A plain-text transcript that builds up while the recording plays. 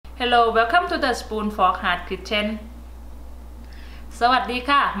Hello, welcome to the Spoon Fork Heart Kitchen. สวัสดี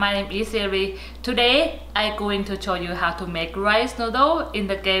ค่ะ My name is Siri. Today I'm going to show you how to make rice noodle in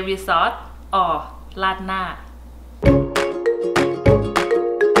the gravy sauce or ราดหน้า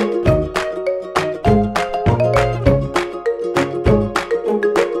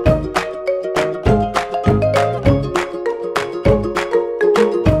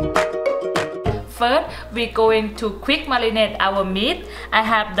First, we're going to quick marinate our meat. I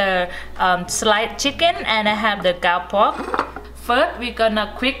have the sliced chicken and I have the ground pork. First, we're gonna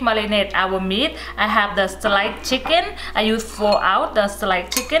quick marinate our meat. I have the sliced chicken. I use 4 ounce the sliced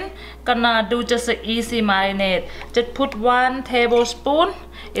chicken. Gonna do just an easy marinade. Just put 1 tablespoon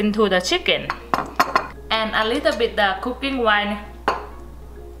into the chicken and a little bit the cooking wine.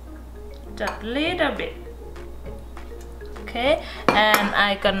 Just little bit. Okay, and I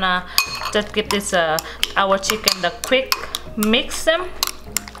gonna just give this our chicken the quick mix them.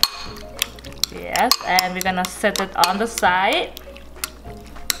 Yes, and we're gonna set it on the side.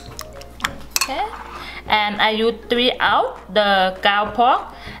 Okay, and I use 3 ounce the ground pork,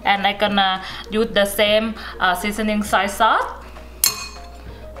 and I gonna use the same seasoning soy sauce.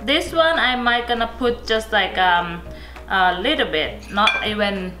 This one I might gonna put just like a little bit, not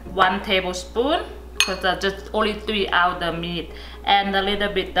even 1 tablespoon. Because just only 3 out the meat and a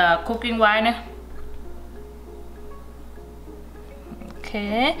little bit the cooking wine.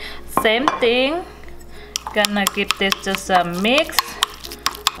 Okay, same thing. Gonna give this just a mix.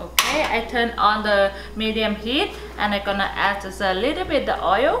 Okay, I turn on the medium heat and I'm gonna add just a little bit the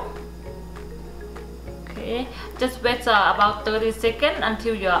oil. Okay, just wait about 30 seconds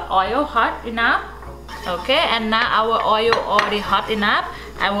until your oil hot enough. Okay, and now our oil already hot enough.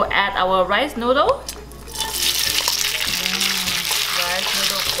 I will add our rice noodle. Rice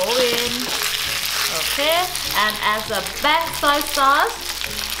noodle go in. Okay, and as a black soy sauce,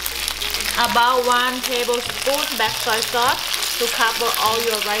 about 1 tablespoon black soy sauce to cover all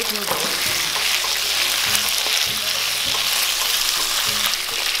your rice noodles.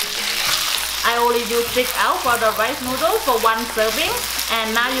 I only use 6 ounce for the rice noodle for 1 serving, and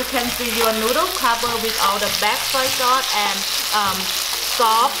now you can see your noodle covered with all the black soy sauce and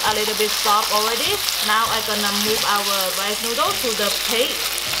soft, a little bit soft already. Now I'm gonna move our rice noodle to the plate.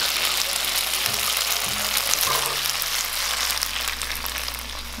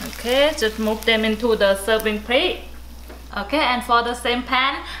 Okay, just move them into the serving plate. Okay, and for the same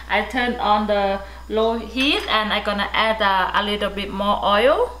pan, I turn on the low heat and I'm gonna add a little bit more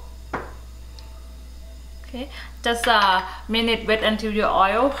oil. Okay, just a minute, wait until your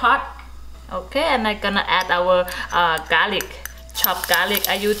oil hot. Okay, and I'm gonna add our garlic, chopped garlic.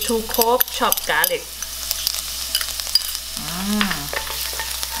 I use 2 cloves chopped garlic.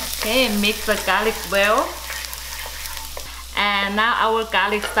 Okay, mix the garlic well. And now our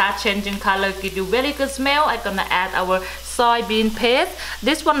garlic start changing color, give you very good smell. I'm gonna add our soybean paste.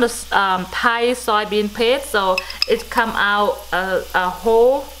 This one is Thai soybean paste, so it come out a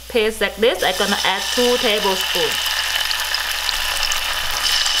whole paste like this. I'm gonna add 2 tablespoons.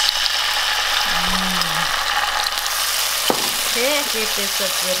 Okay, give this a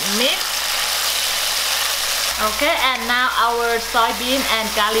good mix. Okay, and now our soybean and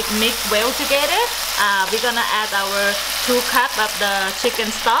garlic mix well together. We're gonna add our 2 cups of the chicken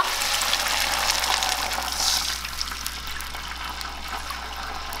stock.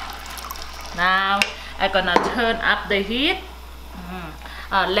 Now I'm gonna turn up the heat.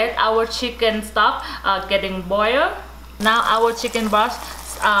 Let our chicken stock getting boiled. Now our chicken broth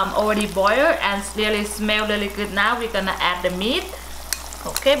already boiled and really smell really good. Now we're gonna add the meat.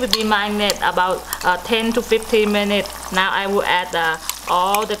 Okay, we'll be marinate about 10 to 15 minutes. Now I will add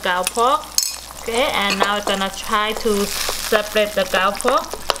all the ground pork. Okay, and now I'm gonna try to separate the ground pork.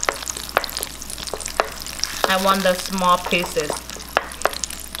 I want the small pieces.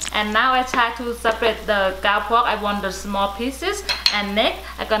 And now I try to separate the ground pork. I want the small pieces. And next,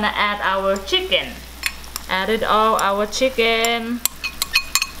 I'm gonna add our chicken. Added all our chicken.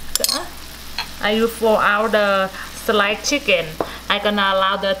 Okay. I use 4 ounce the sliced chicken. I'm gonna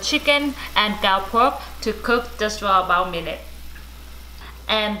allow the chicken and ground pork to cook just for about a minute.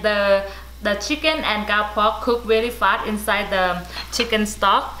 And the chicken and ground pork cook very fast inside the chicken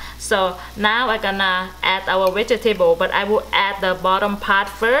stock. So now I'm gonna add our vegetable, but I will add the bottom part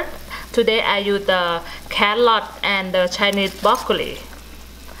first. Today I use the carrot and the Chinese broccoli.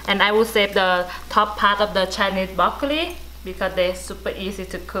 And I will save the top part of the Chinese broccoli because they're super easy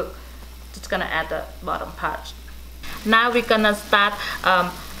to cook. Just gonna add the bottom part. Now we're gonna start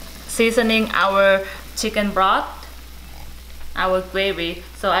seasoning our chicken broth, our gravy.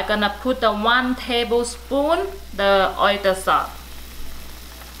 So I'm gonna put the 1 tablespoon the oyster sauce.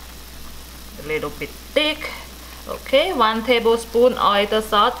 a little bit thick. Okay, 1 tablespoon oyster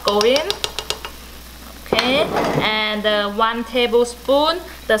sauce go in. Okay, and 1 tablespoon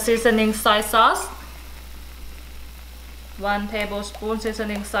the seasoning soy sauce. 1 tablespoon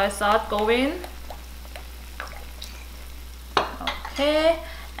seasoning soy sauce go in. Okay,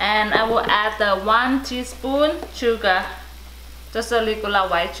 and I will add the 1 teaspoon sugar, just a regular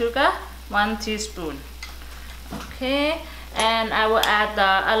white sugar, 1 teaspoon. Okay, and I will add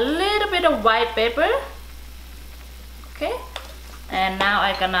a little bit of white pepper. Okay, and now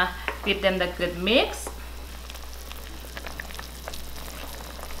I'm gonna give them the good mix.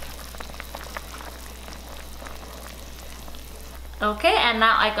 Okay, and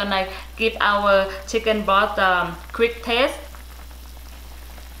now I'm gonna give our chicken broth quick taste.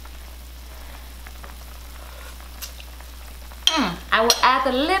 I will add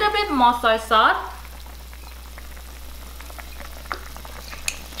a little bit more soy sauce.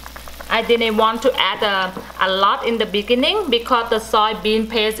 I didn't want to add a lot in the beginning because the soybean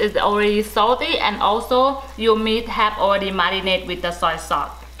paste is already salty, and also your meat have already marinated with the soy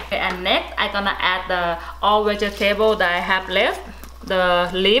sauce. Okay, and next I'm gonna add the all vegetable that I have left, the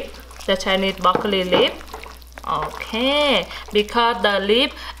leaf, the Chinese broccoli leaf. Okay, because the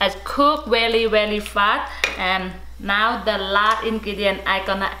leaf is cooked very fast. And now the last ingredient I'm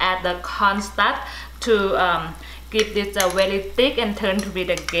gonna add the cornstarch to give this very thick and turn to be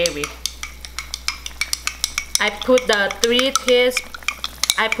the gravy. I put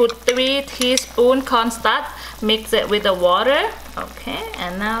 3 teaspoons cornstarch, mix it with the water. Okay,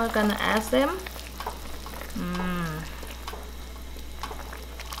 and now we're gonna add them.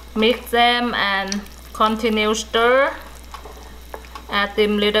 Mix them and continue stir. Add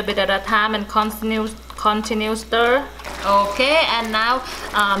them a little bit at a time and continue stir. Okay, and now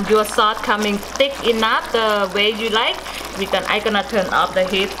your sauce coming thick enough the way you like. I'm gonna turn off the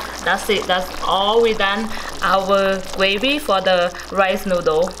heat. That's it. That's all we done. Our gravy for the rice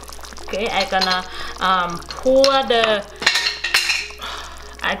noodle. Okay, I'm gonna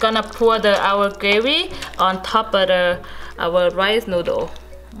pour our gravy on top of our rice noodle.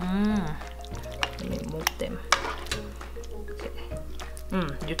 Let me move them. Okay.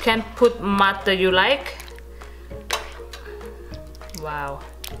 You can put much that you like. Wow.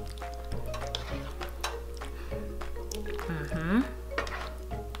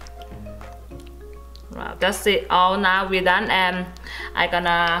 Wow, that's it all. Now we're done, and I'm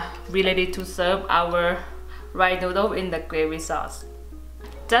gonna be ready to serve our rice noodle in the gravy sauce.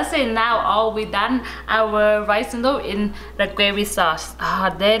 That's it. Now all we done our rice noodle in the gravy sauce.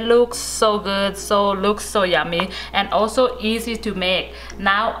 They look so good, looks so yummy, and also easy to make.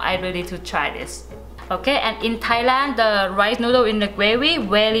 Now I'm ready to try this. Okay, and in Thailand the rice noodle in the gravy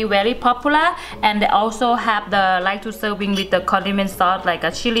very popular, and they also have the like to serving with the condiment sauce like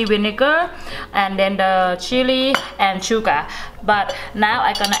a chili vinegar and then the chili and sugar. But now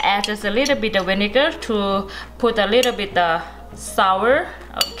I'm gonna add just a little bit of vinegar to put a little bit sour.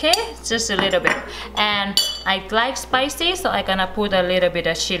 Okay, just a little bit, and I like spicy, so I'm gonna put a little bit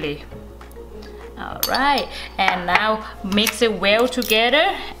of chili. Alright, and now mix it well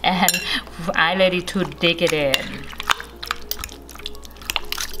together, and I'm ready to dig it in.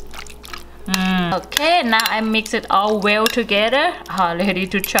 Okay, now I mix it all well together. Ready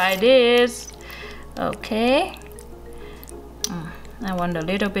to try this. Okay. I want a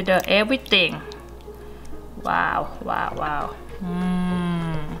little bit of everything. Wow.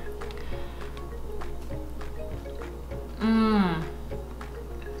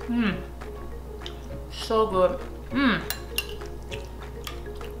 So good.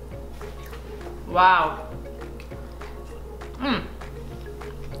 Wow.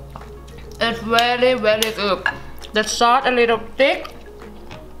 It's very good. The sauce a little thick.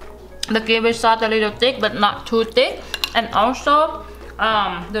 The gravy sauce a little thick, but not too thick. And also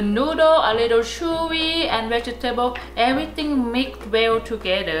the noodle a little chewy, and vegetable, everything mixed well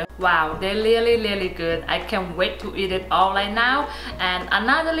together. Wow, they're really good. I can't wait to eat it all right now. And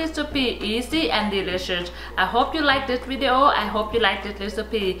another recipe, easy and delicious. I hope you like this video. I hope you like this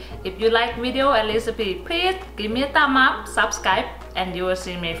recipe. If you like video and recipe, please give me a thumb up, subscribe, and you will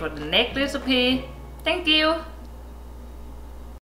see me for the next recipe. Thank you.